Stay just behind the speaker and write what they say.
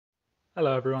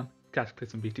Hello everyone,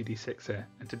 Cataclysm BTD6 here,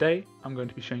 and today I'm going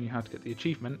to be showing you how to get the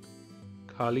achievement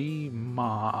Kali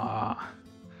Maaaaaaaa,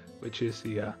 which is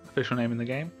the official name in the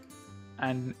game,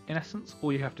 and in essence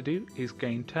all you have to do is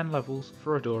gain 10 levels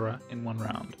for Adora in one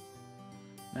round.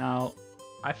 Now,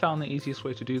 I found the easiest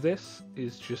way to do this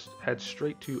is just head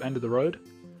straight to End of the Road.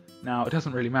 Now, it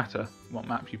doesn't really matter what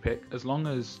map you pick, as long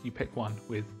as you pick one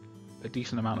with a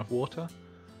decent amount of water,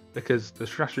 because the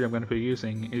strategy I'm going to be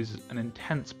using is an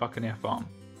intense Buccaneer farm.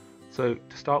 So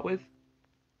to start with,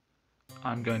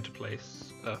 I'm going to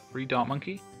place a free Dart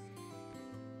Monkey,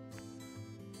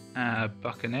 a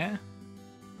Buccaneer,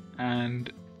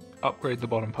 and upgrade the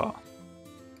bottom path.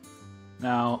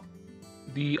 Now,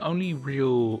 the only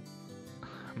real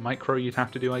micro you'd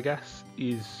have to do, I guess,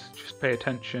 is just pay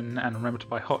attention and remember to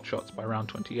buy hot shots by round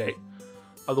 28.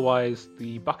 Otherwise,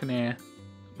 the Buccaneer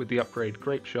with the upgrade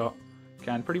Grape Shot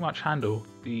can pretty much handle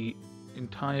the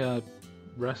entire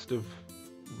rest of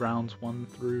rounds 1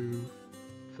 through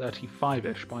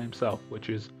 35-ish by himself, which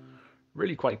is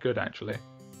really quite good actually.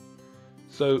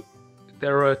 So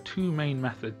there are two main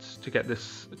methods to get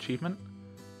this achievement.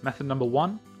 Method number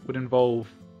 1 would involve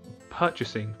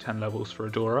purchasing 10 levels for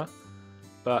Adora,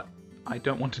 but I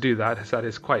don't want to do that as that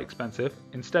is quite expensive.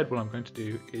 Instead, what I'm going to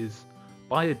do is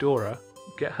buy Adora,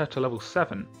 get her to level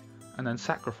 7, and then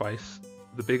sacrifice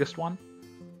the biggest one.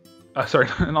 Sorry,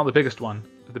 not the biggest one,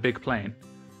 the big plane.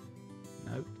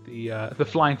 No, the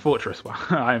Flying Fortress. Well,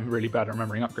 I'm really bad at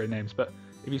remembering upgrade names, but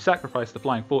if you sacrifice the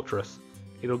Flying Fortress,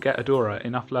 it'll get Adora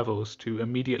enough levels to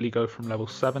immediately go from level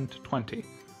 7 to 20,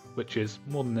 which is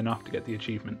more than enough to get the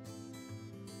achievement.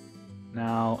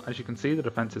 Now, as you can see, the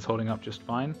defense is holding up just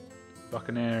fine.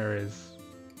 Buccaneer is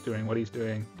doing what he's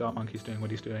doing, Dart Monkey's doing what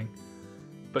he's doing,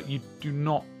 but you do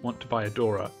not want to buy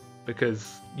Adora,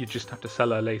 because you just have to sell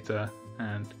her later.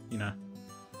 And, you know,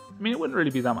 I mean, it wouldn't really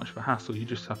be that much of a hassle, you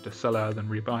just have to sell her then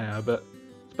rebuy her, but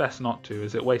it's best not to,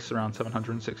 as it wastes around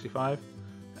 765,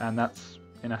 and that's,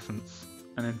 in essence,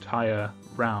 an entire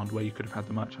round where you could have had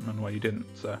the merchantman where you didn't,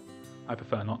 so I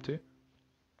prefer not to.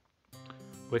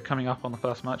 We're coming up on the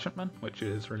first merchantman, which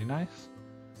is really nice.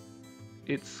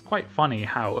 It's quite funny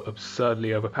how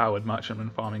absurdly overpowered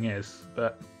merchantman farming is,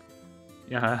 but,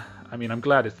 yeah, I mean, I'm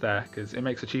glad it's there, because it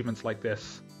makes achievements like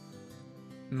this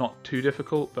not too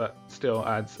difficult, but still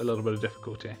adds a little bit of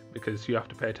difficulty because you have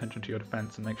to pay attention to your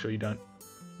defense and make sure you don't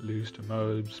lose to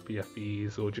mobs,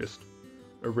 PFBs, or just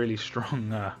a really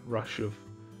strong rush of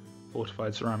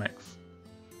fortified ceramics.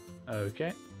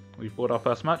 Okay, we've bought our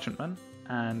first merchantman,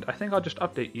 and I think I'll just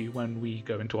update you when we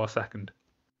go into our second.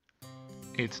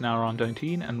 It's now round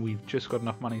 19 and we've just got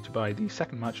enough money to buy the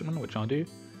second merchantman, which I'll do,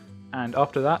 and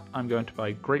after that I'm going to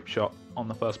buy Grape Shot on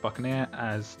the first Buccaneer,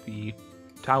 as the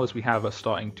towers we have are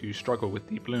starting to struggle with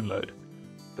the balloon load,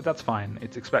 but that's fine,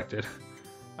 it's expected.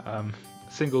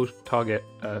 Single target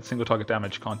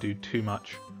damage can't do too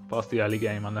much past the early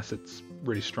game unless it's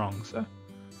really strong, so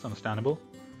it's understandable.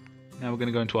 Now we're going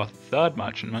to go into our third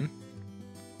merchantman.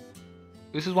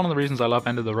 This is one of the reasons I love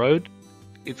End of the Road.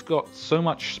 It's got so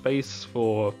much space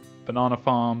for banana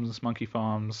farms, monkey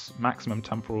farms, maximum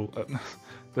temporal,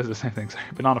 those are the same thing, sorry,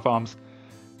 banana farms,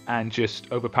 and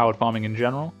just overpowered farming in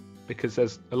general, because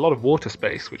there's a lot of water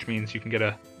space, which means you can get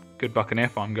a good Buccaneer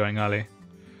farm going early.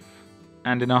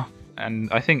 And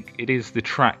I think it is the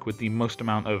track with the most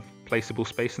amount of placeable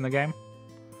space in the game,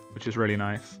 which is really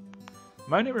nice.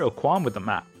 My only real qualm with the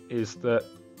map is that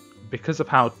because of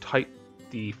how tight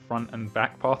the front and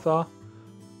back path are,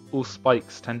 all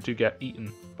spikes tend to get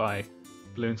eaten by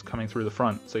balloons coming through the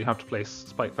front, so you have to place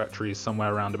spike factories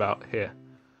somewhere around about here,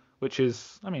 which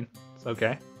is, I mean, it's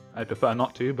okay. I prefer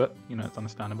not to, but, you know, it's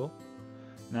understandable.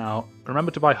 Now,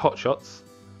 remember to buy hot shots,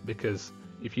 because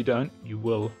if you don't, you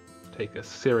will take a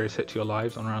serious hit to your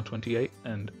lives on round 28,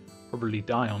 and probably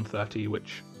die on 30,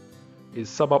 which is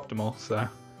suboptimal, so...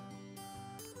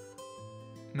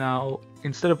 Now,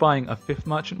 instead of buying a fifth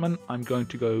merchantman, I'm going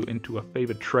to go into a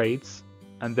favoured trades,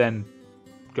 and then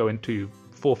go into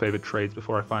 4 favoured trades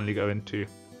before I finally go into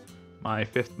my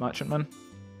fifth merchantman.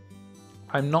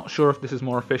 I'm not sure if this is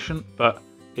more efficient, but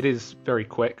it is very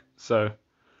quick, so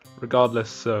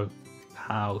regardless of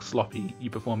how sloppy you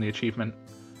perform the achievement,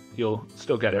 you'll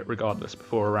still get it regardless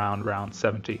before around round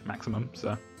 70 maximum,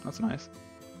 so that's nice.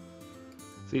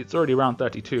 See, it's already round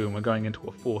 32 and we're going into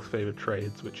a 4th favoured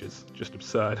trades, which is just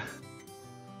absurd.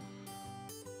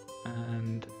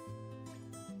 And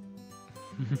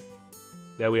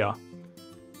there we are.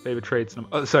 Favoured trades number...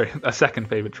 Oh, sorry, a second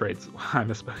favoured trades. I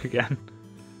misspoke again.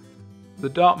 The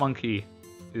Dart Monkey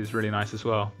is really nice as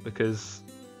well, because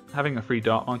having a free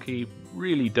Dart Monkey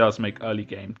really does make early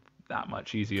game that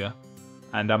much easier.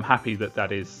 and I'm happy that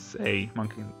that is a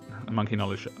monkey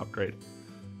knowledge upgrade.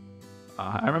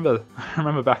 I remember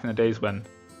back in the days when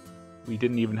we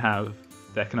didn't even have,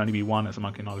 there can only be one as a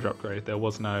monkey knowledge upgrade. There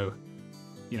was no,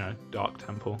 Dark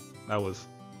Temple. That was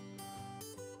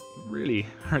really,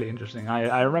 really interesting.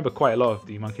 I remember quite a lot of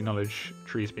the monkey knowledge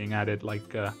trees being added,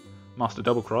 like Master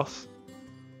Double Cross,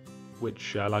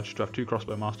 which allowed you to have 2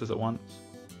 crossbow masters at once.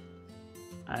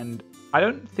 And I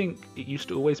don't think it used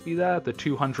to always be there, the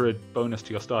 200 bonus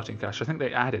to your starting cash. I think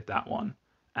they added that one,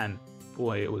 and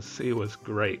boy, it was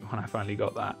great when I finally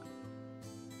got that.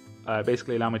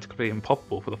 Basically allowed me to complete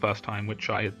Impoppable for the first time, which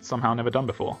I had somehow never done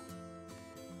before.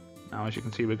 Now, as you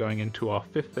can see, we're going into our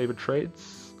 5th favoured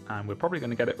trades, and we're probably going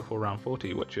to get it before round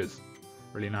 40, which is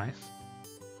really nice.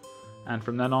 And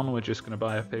from then on, we're just going to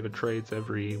buy our favoured trades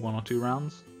every 1 or 2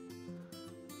 rounds.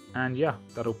 And yeah,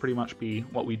 that'll pretty much be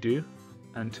what we do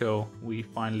until we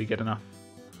finally get enough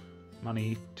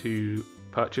money to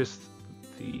purchase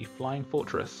the Flying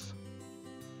Fortress.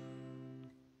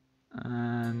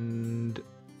 And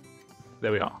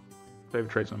there we are, favoured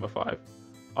trades number 5.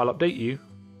 I'll update you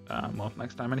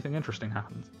next time anything interesting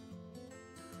happens.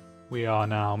 We are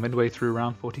now midway through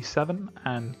round 47,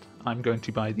 and I'm going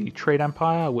to buy the Trade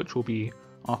Empire, which will be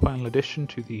our final addition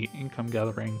to the income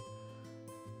gathering,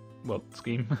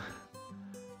 scheme.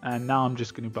 And now I'm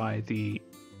just going to buy the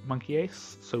Monkey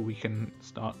Ace so we can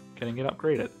start getting it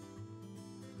upgraded.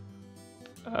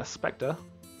 Spectre,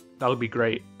 that'll be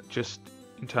great just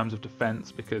in terms of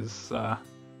defense, because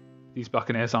these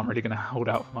Buccaneers aren't really going to hold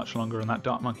out for much longer, and that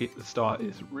Dark Monkey at the start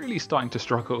is really starting to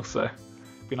struggle, so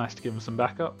it'd be nice to give him some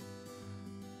backup.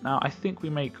 Now, I think we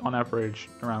make on average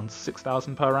around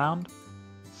 6,000 per round,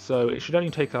 so it should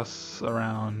only take us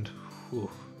around,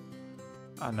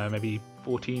 I don't know, maybe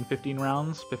 14, 15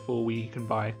 rounds before we can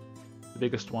buy the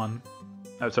biggest one.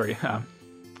 Oh, sorry, I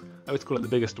always call it the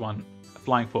biggest one, a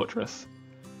Flying Fortress,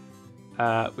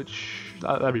 which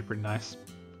that'd be pretty nice.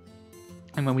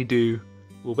 And when we do,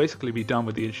 we'll basically be done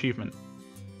with the achievement,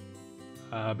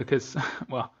 because,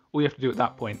 well, all you have to do at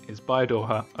that point is buy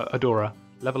Adora,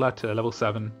 level her to level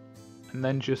 7, and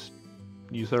then just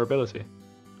use her ability.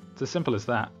 It's as simple as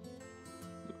that.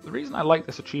 The reason I like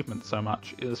this achievement so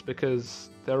much is because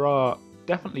there are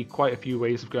definitely quite a few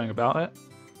ways of going about it.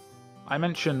 I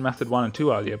mentioned method 1 and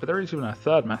 2 earlier, but there is even a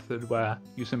third method where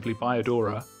you simply buy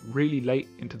Adora really late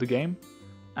into the game,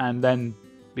 and then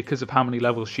because of how many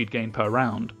levels she'd gain per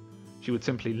round, she would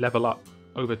simply level up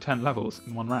over 10 levels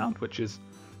in one round, which is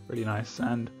really nice,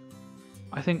 and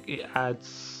I think it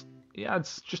adds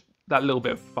just that little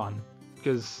bit of fun,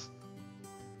 because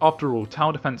after all,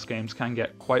 tower defense games can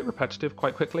get quite repetitive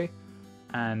quite quickly,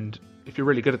 and if you're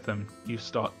really good at them, you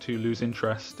start to lose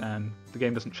interest and the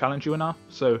game doesn't challenge you enough.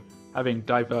 So having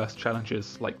diverse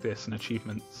challenges like this and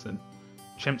achievements and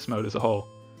chimps mode as a whole,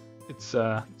 it's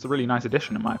a really nice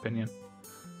addition in my opinion.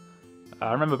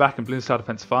 I remember back in Bloons Tower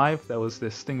Defense 5, there was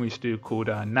this thing we used to do called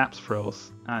Naps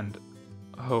Frills, and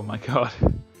oh my god,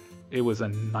 it was a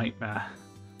nightmare.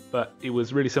 But it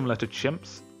was really similar to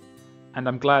chimps, and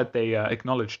I'm glad they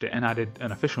acknowledged it and added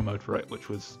an official mode for it, which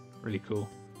was really cool.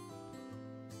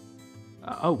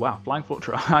 Oh wow, Flying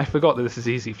Fortress. I forgot that this is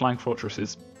easy. Flying Fortress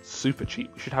is super cheap.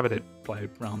 You should have it at play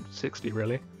around 60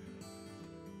 really.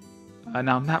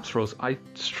 Now Naps Rolls, I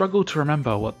struggle to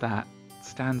remember what that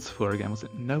stands for again. Was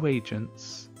it no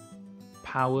agents,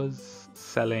 powers,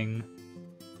 selling,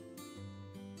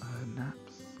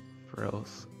 Naps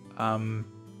Frills.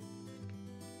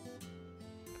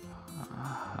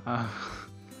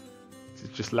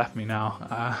 It's just left me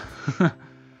now.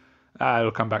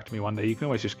 It'll come back to me one day. You can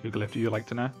always just Google if you'd like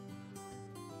to know.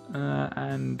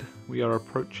 And we are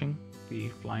approaching the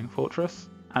Flying Fortress.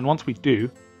 And once we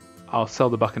do, I'll sell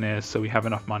the Buccaneers so we have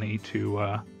enough money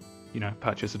to,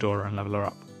 purchase Adora and level her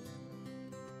up.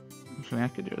 Actually, I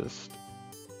could just...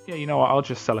 Yeah, you know what? I'll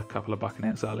just sell a couple of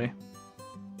Buccaneers early.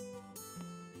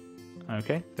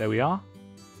 Okay, there we are.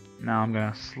 Now I'm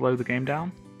going to slow the game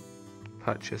down.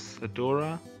 Purchase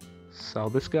Adora. Sell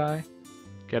this guy.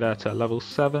 Get her to level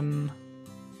 7.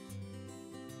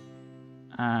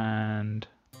 And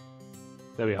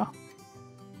there we are.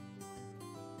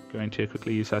 Going to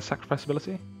quickly use her sacrifice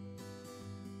ability.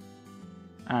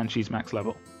 And she's max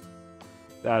level.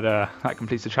 That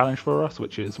completes the challenge for us,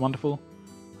 which is wonderful.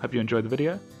 Hope you enjoyed the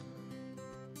video.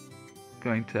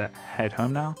 Going to head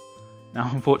home now. Now,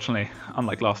 unfortunately,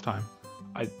 unlike last time,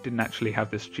 I didn't actually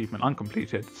have this achievement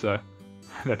uncompleted, so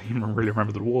I don't even really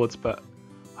remember the rewards, but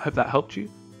I hope that helped you.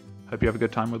 Hope you have a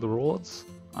good time with the rewards.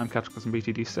 I'm Cataclysm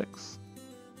BTD6.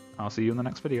 I'll see you in the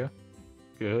next video.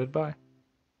 Goodbye.